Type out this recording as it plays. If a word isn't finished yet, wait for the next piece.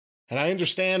And I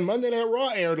understand Monday Night Raw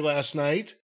aired last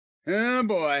night. Oh,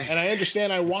 boy. And I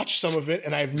understand I watched some of it,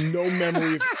 and I have no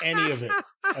memory of any of it.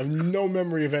 I have no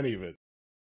memory of any of it.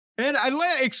 And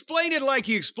explain it like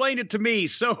you explained it to me.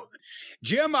 So,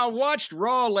 Jim, I watched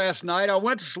Raw last night. I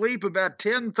went to sleep about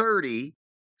 10:30.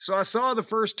 So I saw the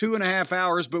first 2.5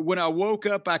 hours, but when I woke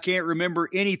up, I can't remember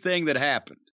anything that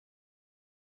happened.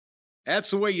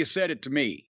 That's the way you said it to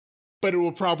me. But it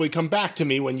will probably come back to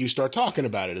me when you start talking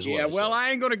about it as well. Yeah, well, I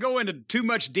ain't going to go into too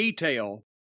much detail.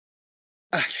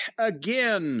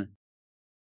 Again,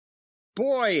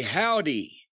 boy,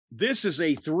 howdy. This is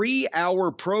a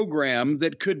 3-hour program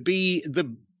that could be,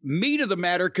 the meat of the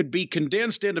matter could be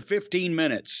condensed into 15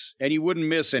 minutes, and you wouldn't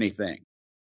miss anything.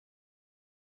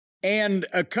 And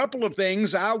a couple of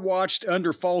things I watched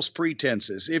under false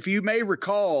pretenses. If you may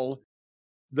recall,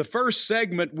 the first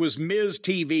segment was Miz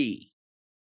TV.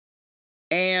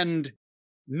 And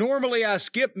normally I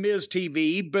skip Miz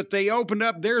TV, but they opened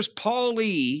up, there's Paul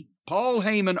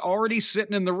Heyman already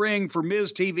sitting in the ring for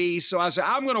Miz TV. So I said,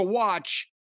 I'm going to watch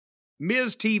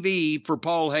Miz TV for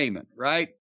Paul Heyman, right?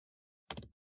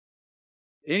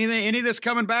 Any of this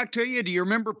coming back to you? Do you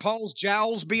remember Paul's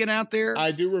jowls being out there?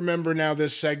 I do remember now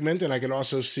this segment, and I can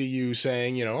also see you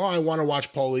saying, you know, I want to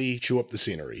watch Paulie chew up the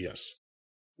scenery, yes.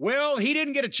 Well, he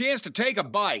didn't get a chance to take a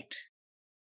bite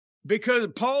because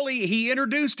Paulie, he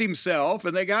introduced himself,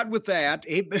 and they got with that.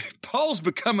 Paul's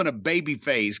becoming a baby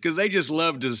face because they just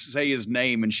love to say his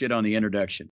name and shit on the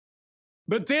introduction.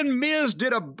 But then Miz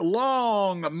did a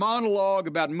long monologue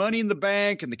about Money in the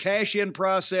Bank and the cash-in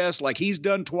process like he's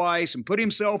done twice and put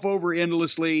himself over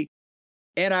endlessly.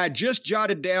 And I just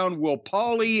jotted down, will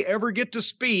Paulie ever get to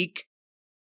speak?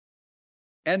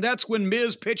 And that's when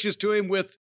Miz pitches to him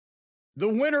with, the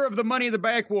winner of the Money in the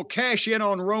Bank will cash in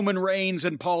on Roman Reigns.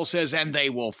 And Paul says, and they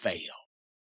will fail.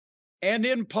 And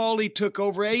then Paulie took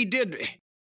over. And he did,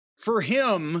 for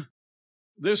him,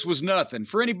 this was nothing.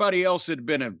 For anybody else, it had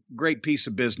been a great piece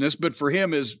of business, but for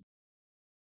him is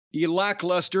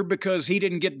lackluster because he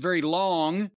didn't get very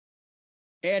long,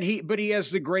 but he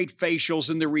has the great facials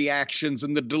and the reactions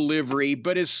and the delivery.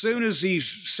 But as soon as he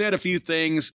said a few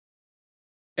things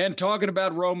and talking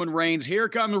about Roman Reigns, here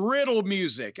comes Riddle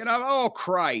music, and oh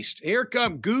Christ,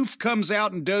 Goof comes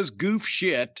out and does Goof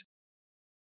shit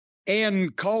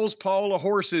and calls Paul a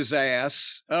horse's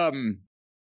ass.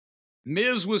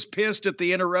 Miz was pissed at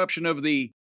the interruption of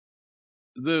the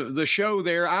show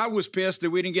there. I was pissed that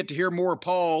we didn't get to hear more of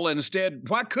Paul. And instead,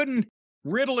 why couldn't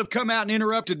Riddle have come out and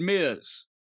interrupted Miz?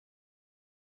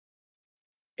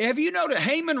 Have you noticed,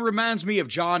 Heyman reminds me of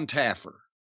John Taffer.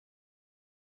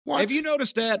 What? Have you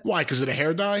noticed that? Why, because of the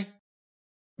hair dye?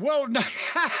 Well, no.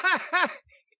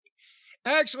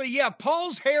 Actually, yeah,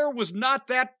 Paul's hair was not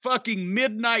that fucking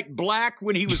midnight black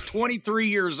when he was 23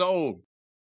 years old.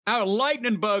 Our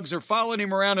lightning bugs are following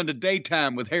him around in the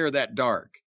daytime with hair that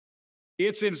dark.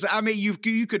 It's insane. I mean,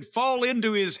 you could fall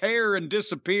into his hair and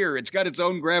disappear. It's got its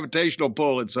own gravitational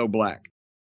pull. It's so black.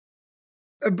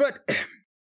 But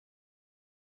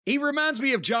he reminds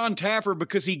me of John Taffer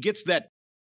because he gets that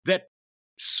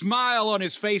smile on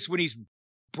his face when he's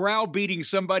browbeating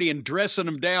somebody and dressing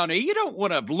them down. You don't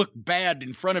want to look bad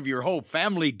in front of your whole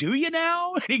family, do you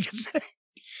now?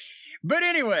 But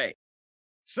anyway.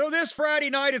 So this Friday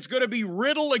night, it's going to be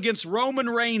Riddle against Roman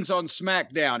Reigns on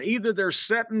SmackDown. Either they're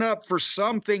setting up for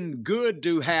something good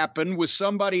to happen with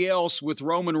somebody else with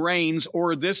Roman Reigns,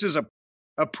 or this is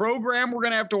a program we're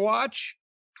going to have to watch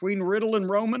between Riddle and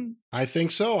Roman. I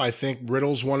think so. I think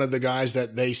Riddle's one of the guys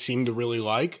that they seem to really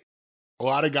like. A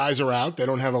lot of guys are out. They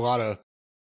don't have a lot of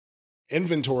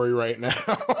inventory right now.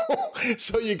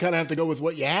 So you kind of have to go with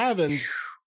what you have, and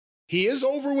he is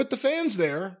over with the fans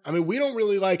there. I mean, we don't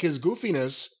really like his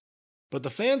goofiness, but the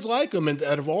fans like him. And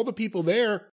out of all the people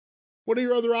there, what are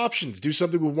your other options? Do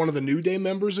something with one of the New Day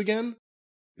members again?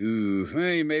 Ooh,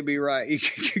 you may be right.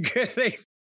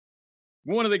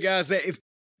 One of the guys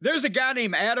there's a guy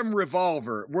named Adam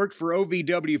Revolver, worked for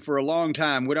OVW for a long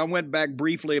time. When I went back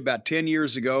briefly about 10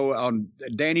 years ago,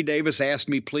 Danny Davis asked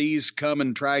me, please come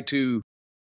and try to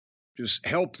just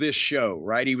help this show,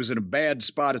 right? He was in a bad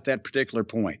spot at that particular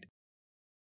point.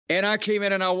 And I came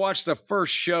in and I watched the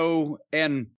first show,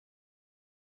 and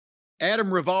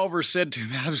Adam Revolver said to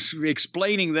me, I was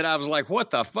explaining that I was like,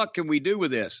 what the fuck can we do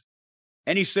with this?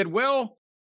 And he said, well,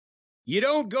 you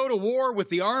don't go to war with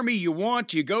the army you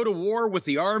want, you go to war with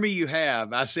the army you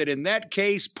have. I said, in that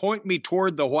case, point me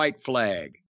toward the white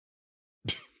flag.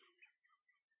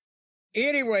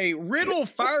 Anyway, Riddle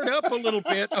fired up a little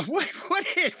bit. What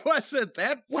it wasn't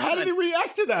that? Well, how did he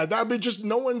react to that? I mean, just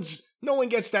no one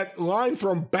gets that line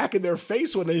thrown back in their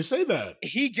face when they say that.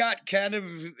 He got kind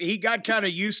of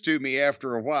used to me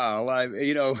after a while.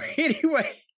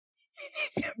 Anyway,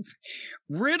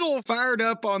 Riddle fired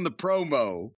up on the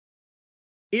promo.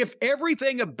 If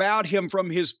everything about him, from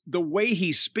the way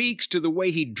he speaks to the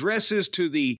way he dresses to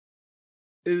the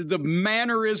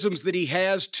mannerisms that he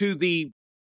has to the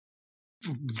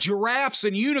giraffes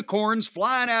and unicorns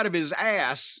flying out of his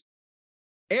ass,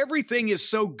 everything is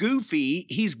so goofy.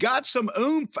 He's got some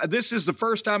oomph. This is the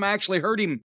first time I actually heard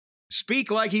him speak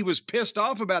like he was pissed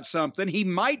off about something. He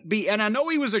might be, and I know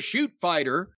he was a shoot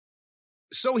fighter,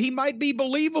 so he might be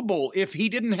believable if he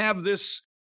didn't have this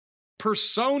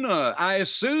persona. I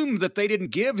assume that they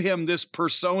didn't give him this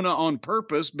persona on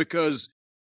purpose, because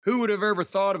who would have ever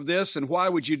thought of this, and why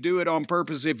would you do it on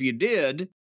purpose if you did?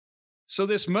 So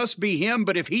this must be him.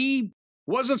 But if he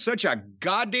wasn't such a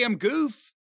goddamn goof,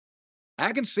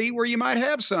 I can see where you might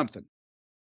have something.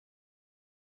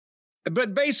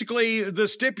 But basically, the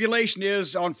stipulation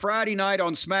is on Friday night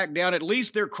on SmackDown, at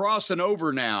least they're crossing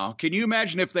over now. Can you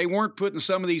imagine if they weren't putting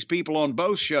some of these people on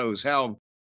both shows, how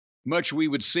much we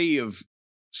would see of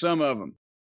some of them?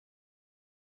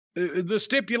 The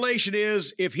stipulation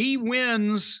is if he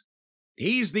wins,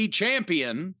 he's the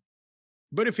champion.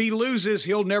 But if he loses,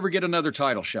 he'll never get another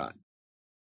title shot.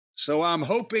 So I'm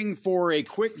hoping for a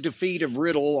quick defeat of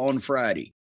Riddle on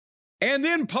Friday. And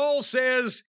then Paul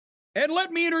says, and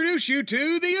let me introduce you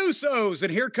to the Usos.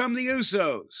 And here come the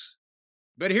Usos.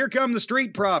 But here come the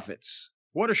Street Profits.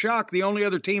 What a shock. The only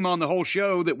other team on the whole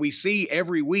show that we see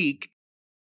every week.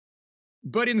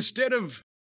 But instead of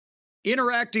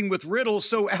interacting with Riddle,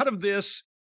 so out of this,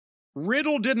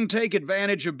 Riddle didn't take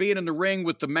advantage of being in the ring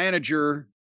with the manager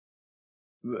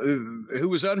who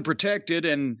was unprotected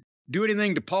and do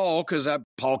anything to Paul, because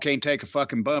Paul can't take a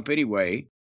fucking bump anyway.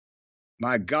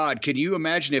 My God, can you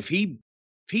imagine if he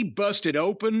busted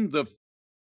open the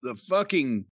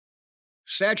fucking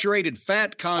saturated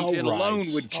fat content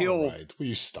alone would kill. All right. Will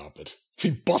you stop it? If he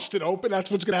busted open,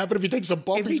 that's what's going to happen. If he takes a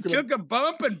bump, if he took a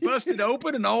bump and busted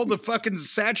open and all the fucking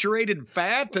saturated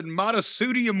fat and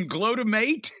monosodium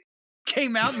glutamate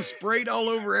came out and sprayed all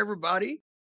over everybody.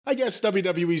 I guess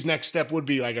WWE's next step would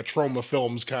be like a Troma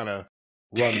Films kind of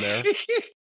run there.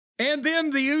 And then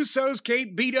the Usos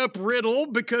can't beat up Riddle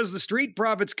because the Street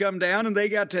Profits come down, and they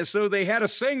had a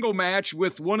single match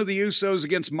with one of the Usos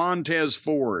against Montez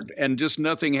Ford, and just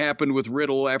nothing happened with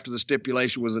Riddle after the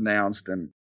stipulation was announced.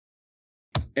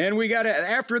 And we got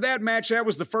after that match, that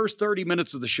was the first 30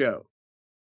 minutes of the show.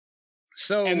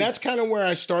 And that's kind of where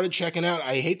I started checking out.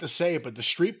 I hate to say it, but the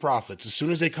Street Profits, as soon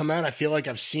as they come out, I feel like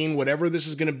I've seen whatever this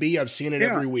is going to be. I've seen it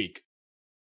every week.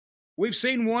 We've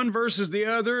seen one versus the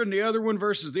other, and the other one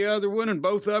versus the other one, and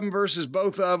both of them versus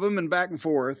both of them, and back and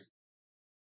forth.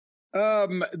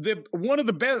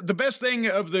 The best thing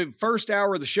of the first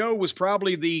hour of the show was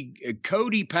probably the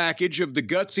Cody package of the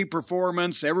gutsy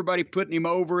performance, everybody putting him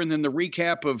over, and then the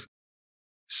recap of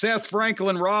Seth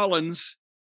Franklin Rollins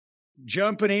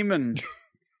jumping him and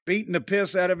beating the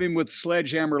piss out of him with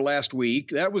sledgehammer last week.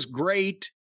 That was great.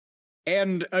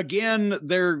 And again,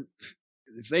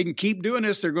 if they can keep doing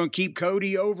this, they're going to keep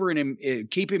Cody over and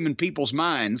keep him in people's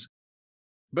minds.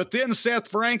 But then Seth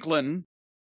Franklin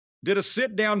did a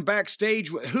sit down backstage.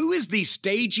 Who is the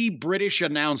stagey British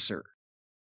announcer?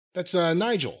 That's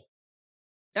Nigel.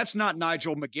 That's not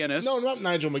Nigel McGuinness. No, not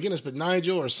Nigel McGuinness, but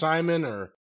Nigel or Simon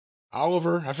or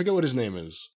Oliver. I forget what his name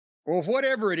is. Well,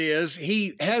 whatever it is,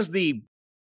 he has the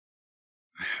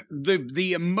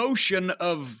emotion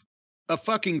of a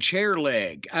fucking chair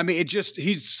leg. I mean,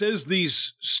 he says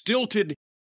these stilted,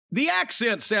 the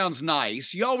accent sounds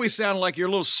nice. You always sound like you're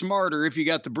a little smarter if you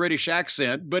got the British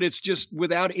accent, but it's just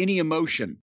without any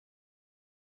emotion.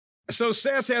 So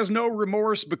Seth has no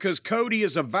remorse because Cody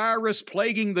is a virus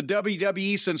plaguing the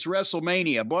WWE since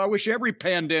WrestleMania. Boy, I wish every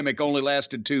pandemic only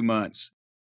lasted 2 months.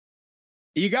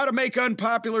 You got to make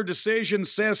unpopular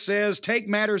decisions, Seth says. Take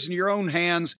matters in your own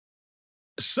hands.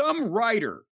 Some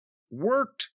writer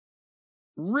worked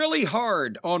really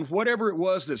hard on whatever it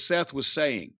was that Seth was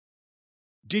saying.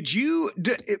 Do you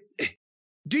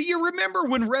remember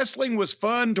when wrestling was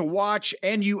fun to watch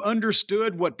and you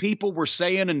understood what people were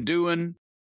saying and doing?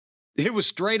 It was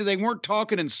straight. They weren't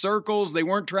talking in circles. They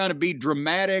weren't trying to be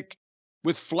dramatic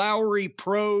with flowery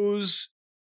prose.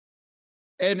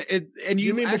 And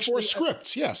you mean actually, before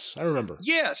scripts? Yes, I remember.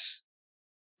 Yes.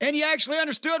 And you actually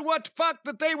understood what the fuck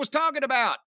that they was talking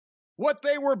about. What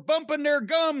they were bumping their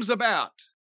gums about.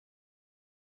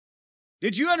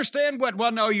 Did you understand what?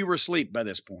 Well, no, you were asleep by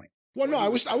this point. Well, no, I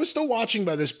was still watching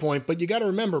by this point, but you got to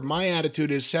remember, my attitude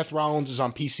is Seth Rollins is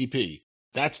on PCP.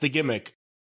 That's the gimmick.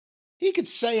 He could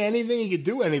say anything, he could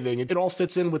do anything. It all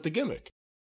fits in with the gimmick.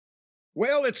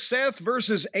 Well, it's Seth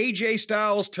versus AJ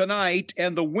Styles tonight,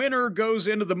 and the winner goes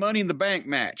into the Money in the Bank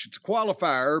match. It's a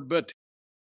qualifier, but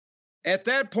at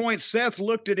that point, Seth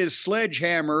looked at his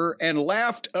sledgehammer and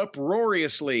laughed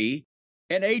uproariously,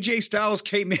 and AJ Styles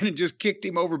came in and just kicked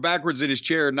him over backwards in his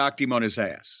chair and knocked him on his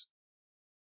ass.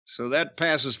 So that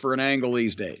passes for an angle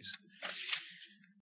these days.